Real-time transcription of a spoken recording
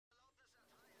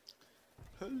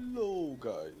Hello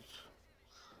guys,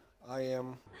 I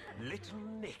am Little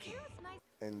Nicky.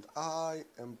 and I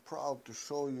am proud to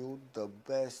show you the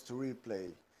best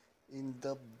replay in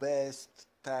the best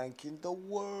tank in the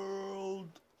world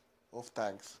of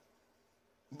tanks.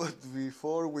 But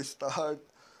before we start,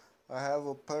 I have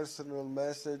a personal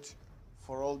message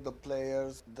for all the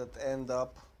players that end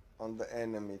up on the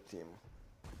enemy team.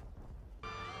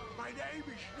 My name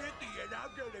is Nicky, and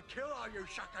I'm gonna kill all you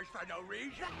suckers for no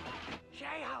reason.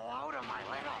 Say hello to my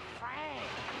little friend.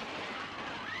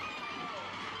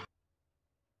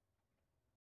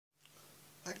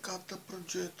 I got the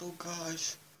Progetto,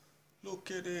 guys. Look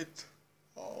at it.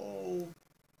 Oh,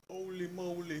 holy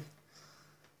moly.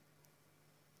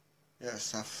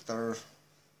 Yes, after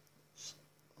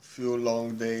a few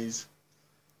long days,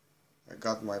 I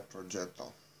got my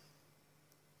Progetto.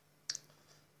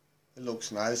 It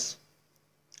looks nice.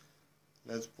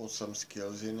 Let's put some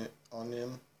skills in it on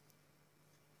him.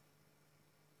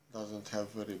 Doesn't have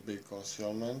very big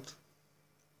concealment,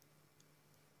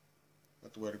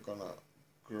 but we're gonna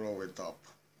grow it up.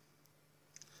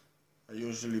 I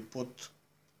usually put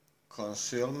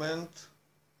concealment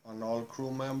on all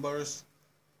crew members.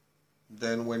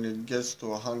 Then when it gets to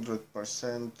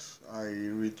 100%, I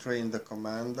retrain the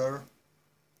commander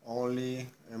only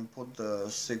and put the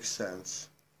 6 cents.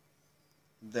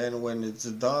 Then when it's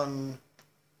done,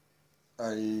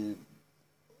 I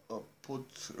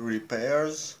put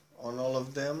repairs on all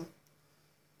of them,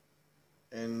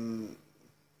 and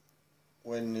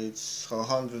when it's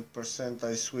 100%,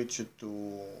 I switch it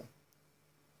to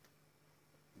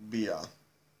BIA,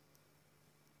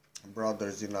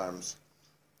 Brothers in Arms.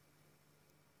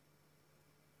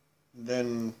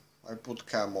 Then I put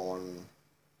camo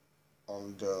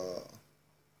on the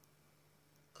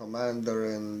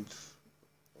commander and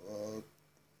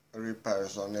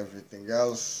repairs on everything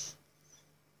else.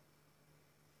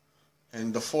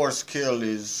 And the fourth skill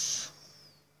is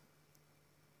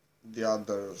the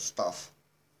other stuff.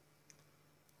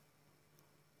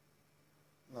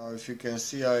 Now if you can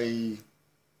see, I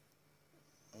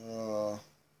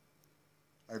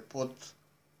put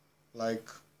like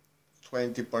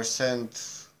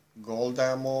 20% gold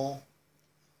ammo,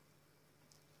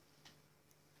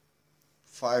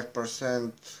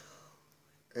 5%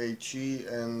 HE,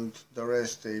 and the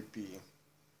rest AP.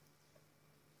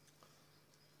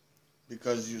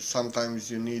 Because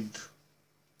sometimes you need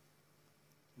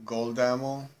gold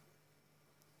ammo,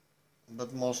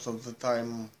 but most of the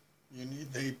time you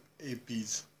need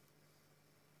APs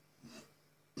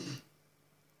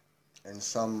and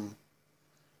some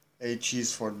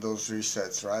HEs for those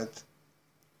resets, right?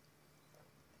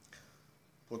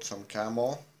 Put some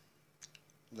camo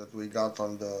that we got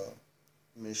on the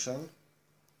mission.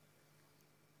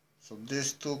 So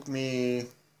this took me,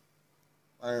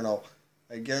 I don't know,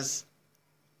 I guess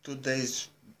 2 days.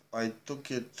 I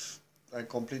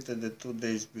completed it 2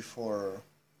 days before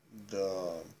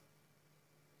the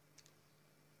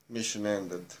mission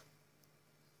ended.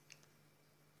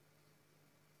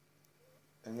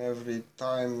 And every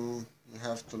time you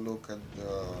have to look at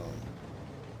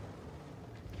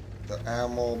the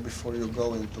ammo before you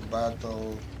go into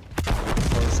battle. The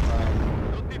first time,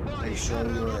 make sure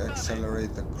you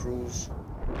accelerate the cruise,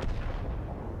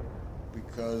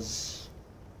 because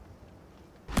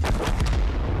you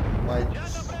might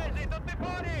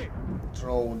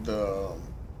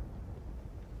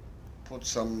put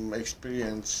some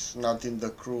experience not in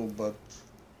the crew, but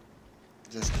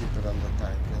just keep it on the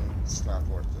tank, and it's not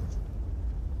worth it.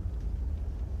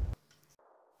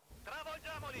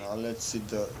 Now let's see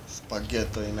the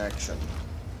spaghetto in action.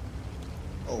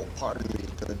 Oh, pardon me,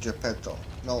 the Geppetto.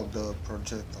 No, the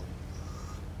Progetto.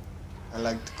 I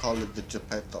like to call it the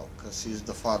Geppetto because he's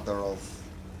the father of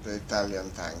the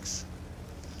Italian tanks.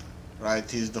 Right,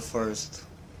 he's the first.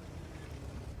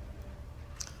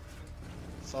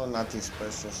 So nothing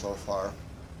special so far.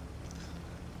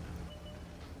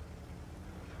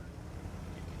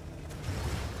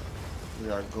 We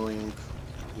are going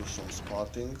to do some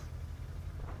spotting.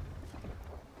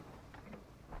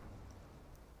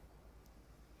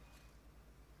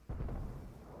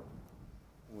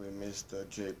 We missed the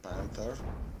J Panther.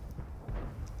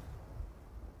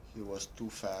 He was too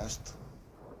fast.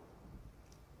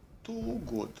 Too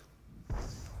good.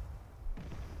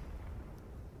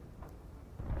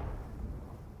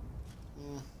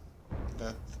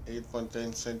 That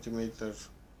 8.10 centimeter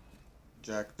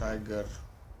Jack Tiger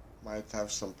might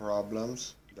have some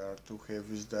problems. There are 2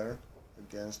 heavies there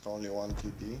against only 1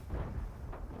 TD,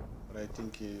 but I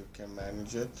think you can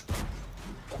manage it.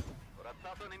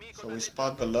 So we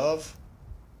spot the love,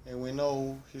 and we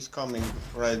know he's coming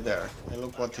right there, and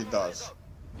look what he does.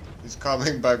 He's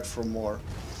coming back for more.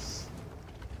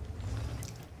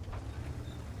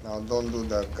 Now don't do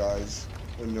that, guys.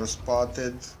 When you're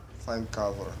spotted, find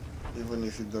cover, even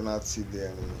if you do not see the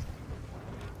enemy.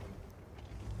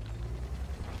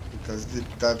 Because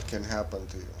that can happen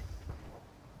to you.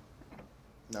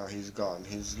 Now he's gone.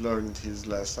 He's learned his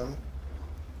lesson.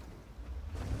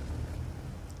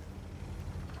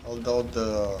 Although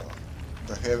the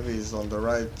heavies on the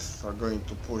right are going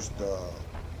to push the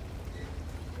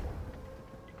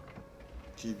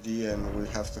TD and we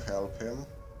have to help him.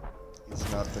 He's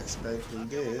not expecting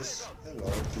this. Hello,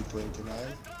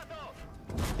 T-29.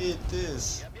 It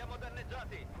is.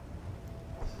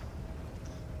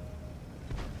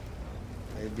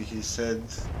 Maybe he said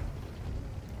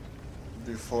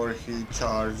before he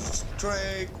charged,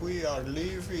 Drake, we are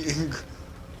leaving.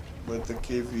 But the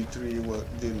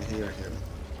KV-3 didn't hear him.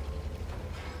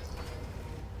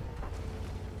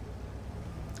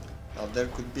 Now there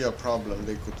could be a problem.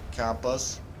 They could cap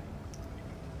us,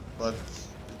 but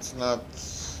it's not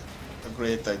a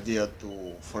great idea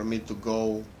for me to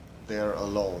go there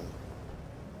alone.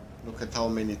 Look at how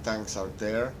many tanks are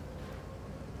there.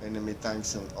 Enemy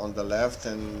tanks on the left,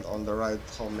 and on the right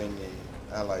how many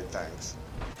allied tanks.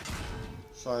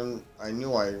 So I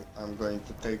knew I'm going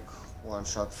to take one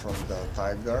shot from the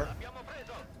Tiger,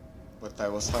 but I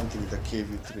was hunting the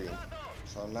KV-3.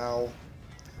 So now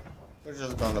we're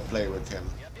just gonna play with him.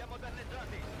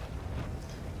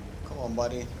 Come on,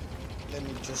 buddy. Let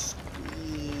me just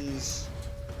squeeze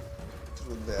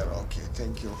through there. Okay,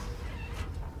 thank you.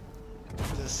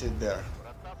 Just sit there.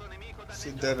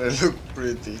 Sit there and look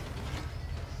pretty.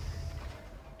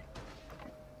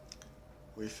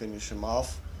 We finish him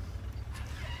off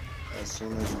as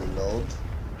soon as we load.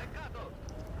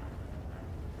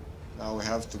 Now we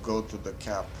have to go to the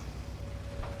cap.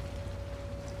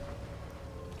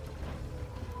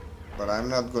 But I'm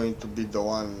not going to be the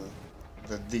one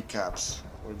that decaps.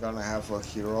 We're gonna have a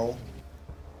hero.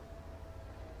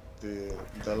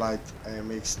 The light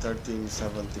AMX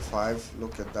 1375.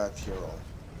 Look at that hero.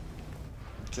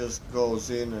 Just goes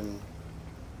in and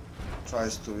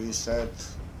tries to reset.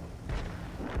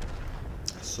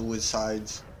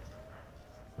 Suicides.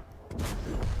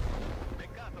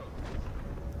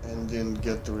 And didn't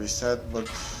get to reset, but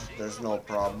there's no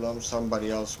problem.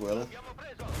 Somebody else will.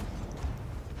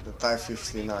 The Type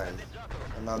 59.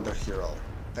 Another hero.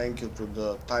 Thank you to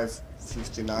the Type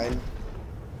 59.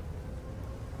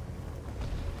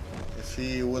 If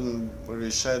he wouldn't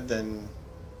reset, then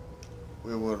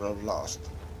we would have lost.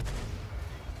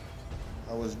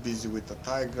 I was busy with the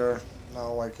Tiger.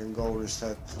 Now I can go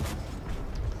reset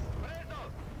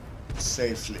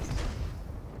safely.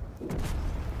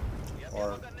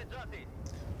 Or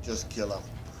just kill him.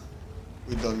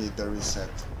 We don't need the reset.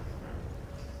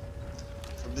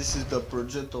 So this is the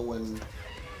Progetto when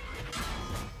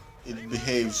it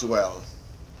behaves well.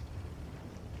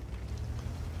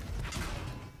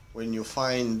 When you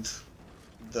find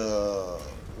the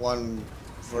 1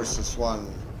 versus 1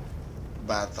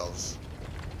 battles,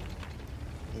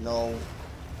 you know,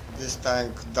 this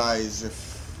tank dies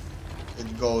if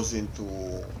it goes into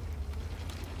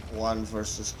 1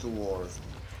 versus 2 or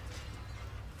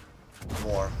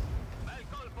more.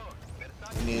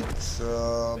 And it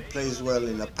plays well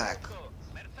in a pack.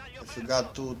 If you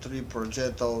got 2-3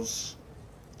 Progettos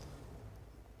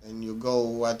and you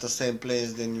go at the same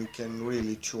place, then you can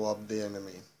really chew up the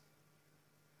enemy.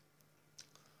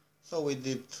 So we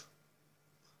did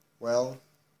well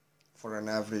for an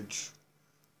average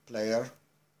player.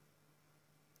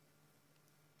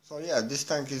 So yeah, this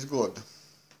tank is good.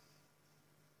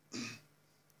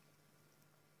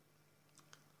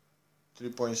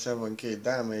 $3.7k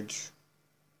damage.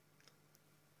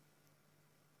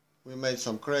 We made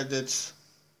some credits.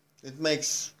 It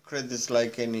makes credits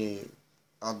like any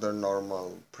other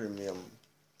normal premium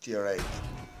tier 8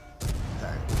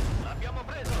 tank.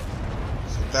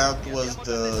 So that was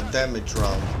the damage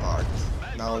round part.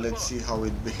 Now let's see how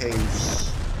it behaves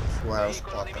if we are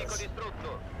spotters.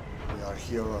 We are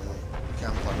here on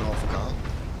Kampanovka,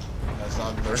 as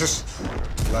others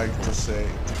like to say,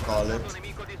 to call it.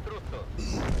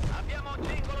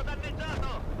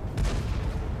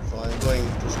 So I'm going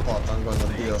to spot. I'm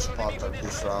gonna be a spotter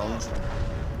this round.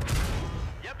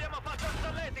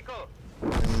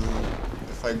 And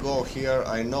if I go here,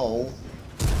 I know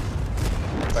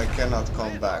that I cannot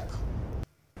come back.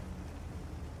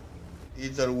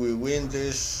 Either we win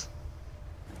this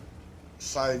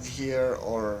side here,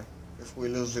 or if we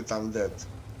lose it, I'm dead.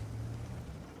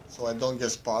 So I don't get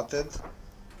spotted.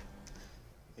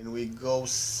 And we go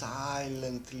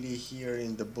silently here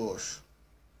in the bush.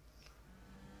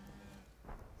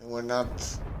 And we're not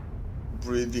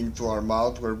breathing to our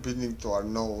mouth, we're breathing to our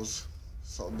nose,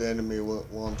 so the enemy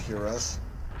won't hear us.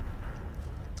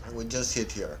 And we just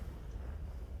hit here.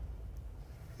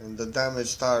 And the damage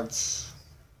starts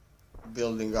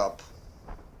building up.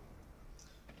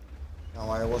 Now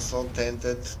I was so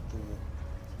tempted to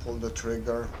pull the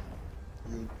trigger.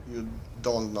 You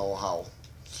don't know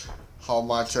how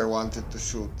much I wanted to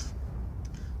shoot.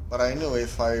 But I knew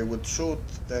if I would shoot,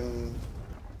 then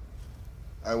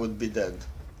I would be dead.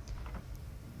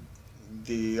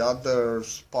 The other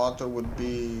spotter would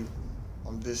be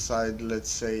on this side, let's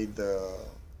say the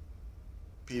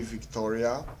P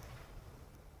Victoria,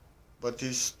 but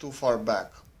he's too far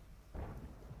back.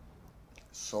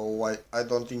 So I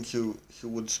don't think he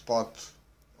would spot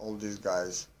all these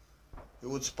guys. He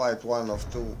would spot one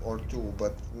of two,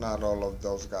 but not all of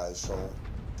those guys. So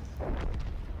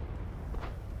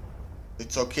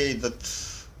it's okay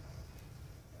that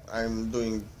I'm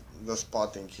doing the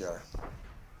spotting here.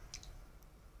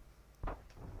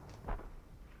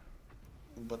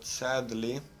 But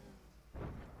sadly,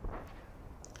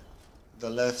 the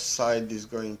left side is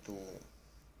going to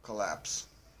collapse.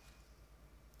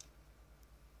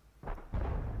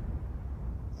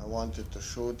 I wanted to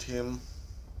shoot him.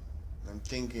 I'm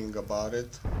thinking about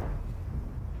it.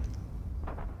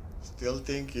 Still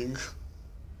thinking.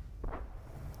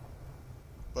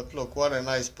 But look, what a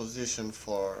nice position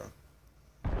for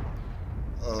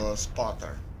a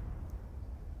spotter.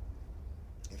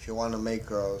 If you want to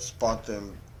make a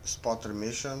spotter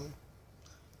mission,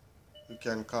 you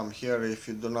can come here. If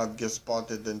you do not get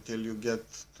spotted until you get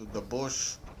to the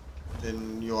bush,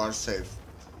 then you are safe.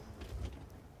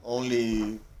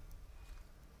 The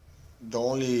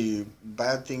only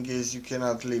bad thing is you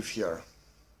cannot live here.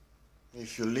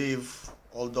 If you leave,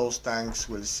 all those tanks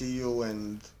will see you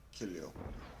and kill you.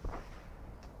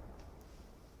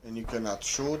 And you cannot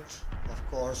shoot,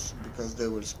 of course, because they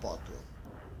will spot you.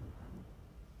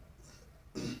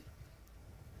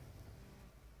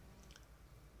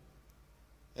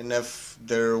 And if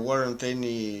there weren't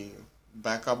any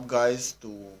backup guys to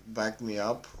back me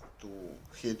up to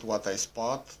hit what I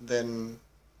spot, then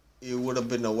it would have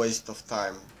been a waste of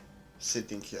time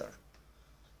sitting here.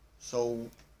 So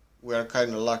we are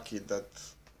kind of lucky that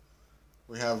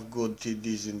we have good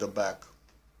TDs in the back.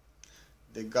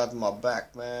 They got my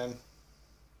back, man.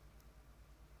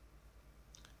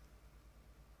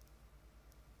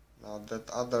 Now that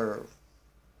other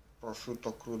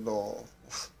prosciutto crudo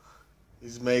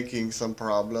is making some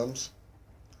problems.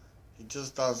 He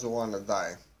just doesn't want to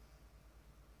die.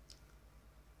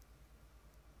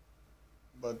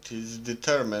 But he's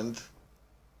determined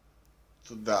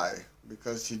to die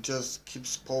because he just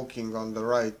keeps poking on the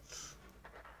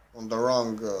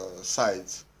wrong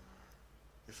sides.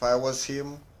 If I was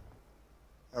him,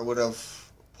 I would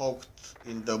have poked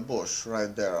in the bush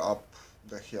right there up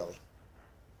the hill.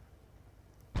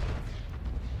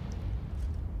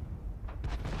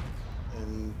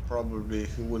 And probably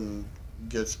he wouldn't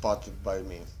get spotted by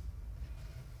me.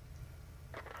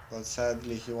 But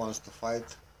sadly he wants to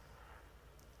fight.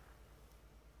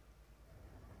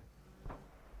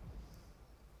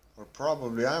 Or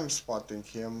probably I'm spotting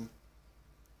him,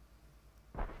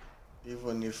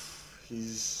 even if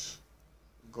he's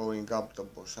going up the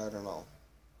bush, I don't know.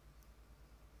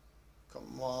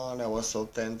 Come on, I was so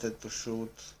tempted to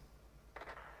shoot.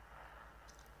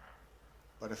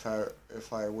 But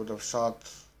if I would have shot,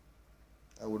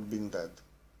 I would have been dead.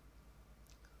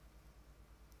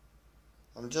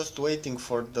 I'm just waiting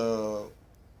for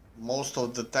most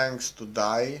of the tanks to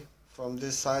die from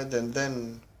this side and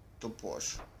then to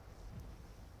push.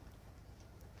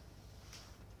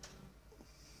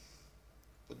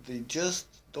 But they just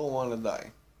don't want to die.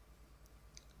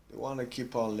 They want to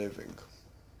keep on living.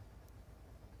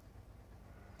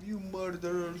 You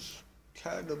murderers,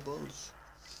 cannibals.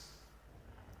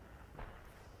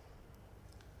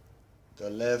 The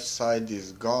left side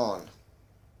is gone.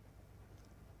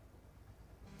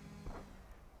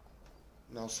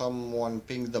 Now someone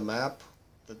pinged the map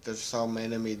that there's some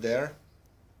enemy there.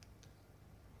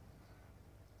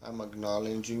 I'm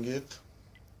acknowledging it.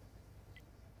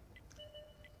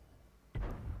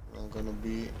 I'm gonna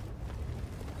be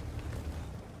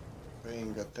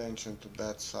paying attention to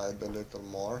that side a little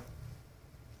more.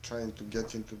 Trying to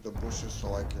get into the bushes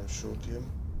so I can shoot him.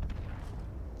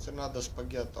 It's another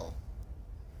Spaghetto.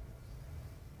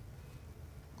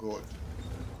 Good.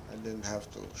 I didn't have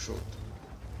to shoot.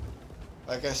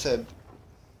 Like I said,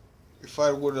 if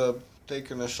I would have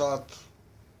taken a shot,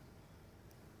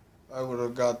 I would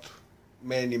have got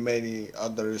many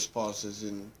other responses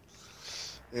in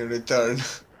return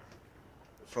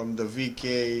from the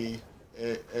VK,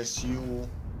 SU,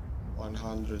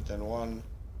 101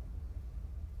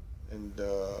 and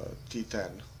the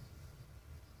T10.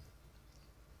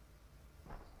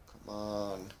 Come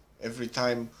on. Every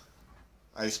time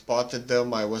I spotted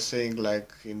them, I was saying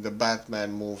like in the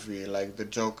Batman movie, like the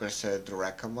Joker said,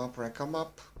 rack 'em up, rack 'em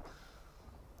up.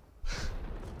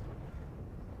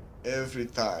 Every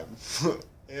time.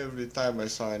 Every time I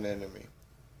saw an enemy.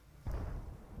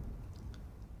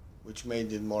 Which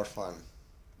made it more fun.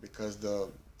 Because the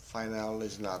final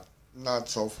is not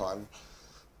so fun.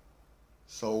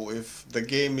 So if the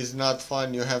game is not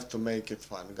fun, you have to make it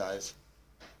fun, guys.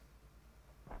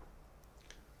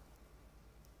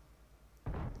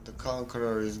 The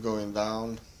Conqueror is going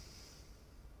down.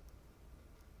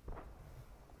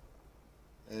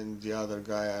 And the other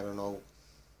guy, I don't know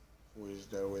who is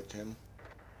there with him.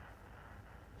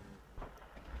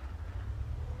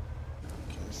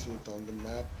 Can you see it on the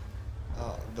map?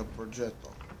 Ah, the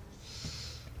Progetto.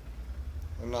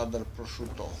 Another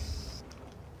prosciutto.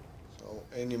 So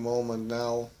any moment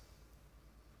now,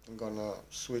 I'm gonna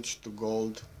switch to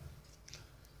gold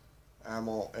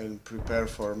ammo and prepare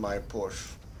for my push.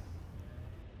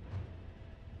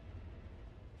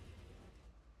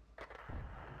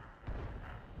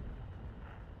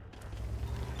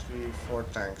 3-4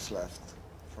 tanks left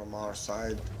from our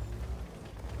side.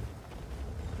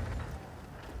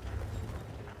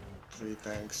 3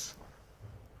 tanks.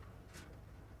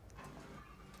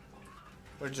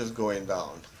 We're just going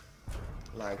down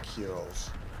like heroes.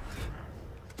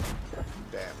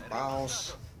 Damn,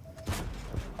 bounce,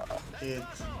 hit,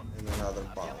 and another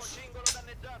bounce.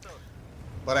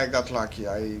 But I got lucky,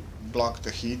 I blocked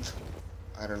the hit.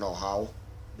 I don't know how,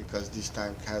 because this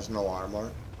tank has no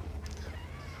armor.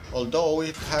 Although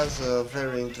it has a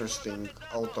very interesting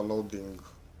auto-loading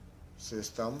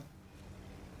system.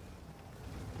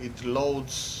 It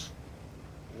loads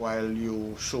while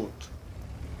you shoot,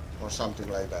 or something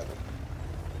like that.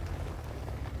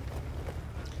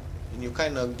 And you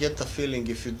kind of get the feeling,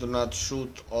 if you do not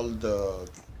shoot all the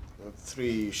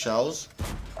 3 shells,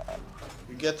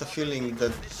 you get the feeling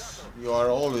that you are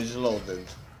always loaded.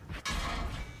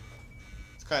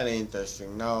 It's kind of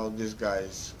interesting. Now this guy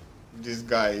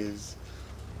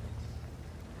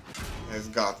has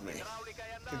got me.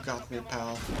 You got me,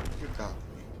 pal. You got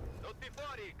me.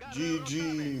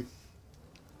 GG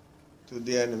to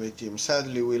the enemy team.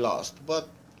 Sadly we lost, but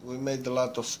we made a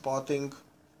lot of spotting,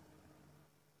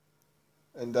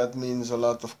 and that means a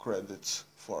lot of credits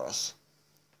for us.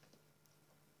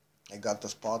 I got the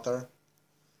spotter.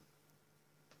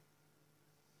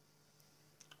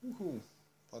 Woohoo.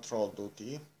 Patrol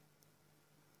duty.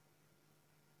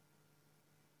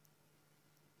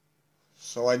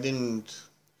 So I didn't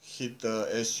hit the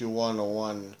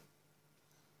SU-101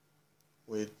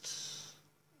 with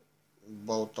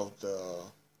both of the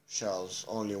shells,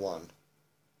 only one.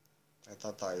 I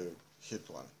thought I hit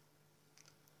one.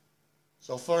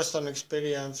 So first on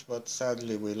experience, but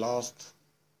sadly we lost.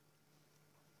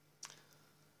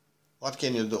 What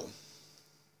can you do?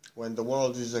 When the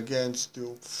world is against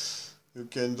you, you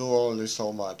can do only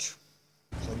so much.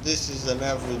 So this is an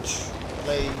average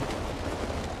play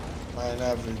by an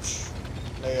average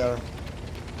player.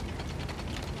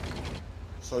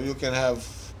 So you can have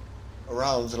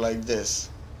rounds like this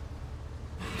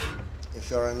if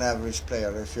you're an average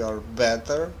player. If you're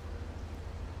better,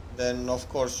 then of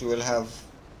course you will have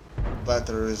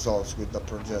better results with the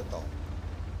Progetto.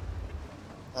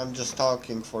 I'm just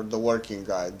talking for the working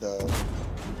guy, the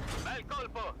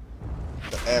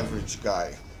average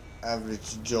guy,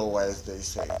 average Joe as they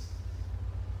say.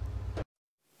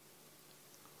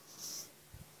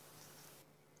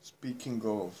 Speaking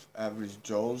of average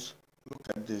Joes, look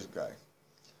at this guy.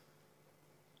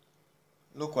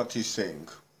 Look what he's saying.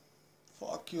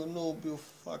 Fuck you, noob, you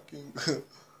fucking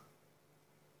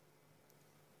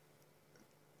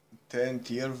 10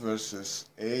 tier versus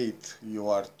 8. You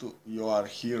are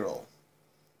hero,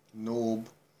 noob.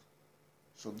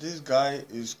 So this guy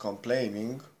is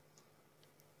complaining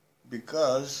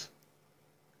because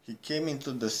he came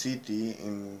into the city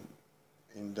in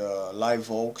the Live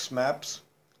Oaks maps.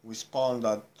 We spawned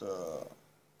at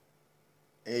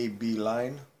A-B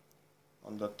line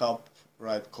on the top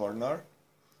right corner,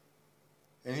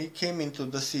 and he came into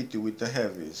the city with the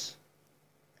heavies,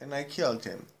 and I killed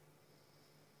him.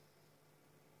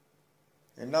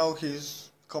 And now he's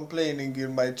complaining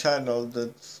in my channel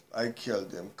that I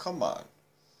killed him. Come on.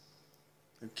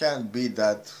 You can't be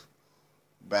that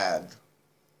bad.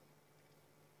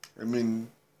 I mean,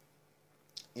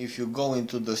 if you go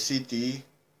into the city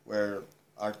where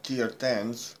are tier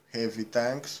 10s, heavy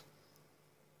tanks,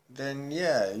 then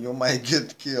yeah, you might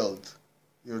get killed.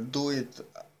 You do it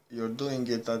you're doing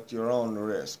it at your own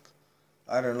risk.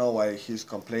 I don't know why he's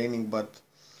complaining, but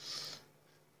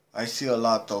I see a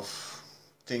lot of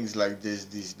things like this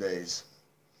these days.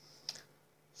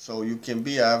 So you can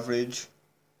be average,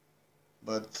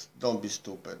 but don't be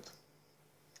stupid,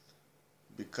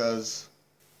 because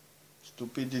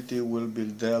stupidity will be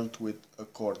dealt with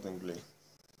accordingly.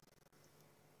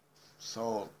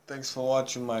 So thanks for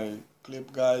watching my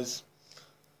clip, guys.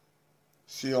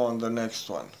 See you on the next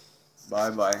one.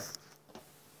 Bye bye.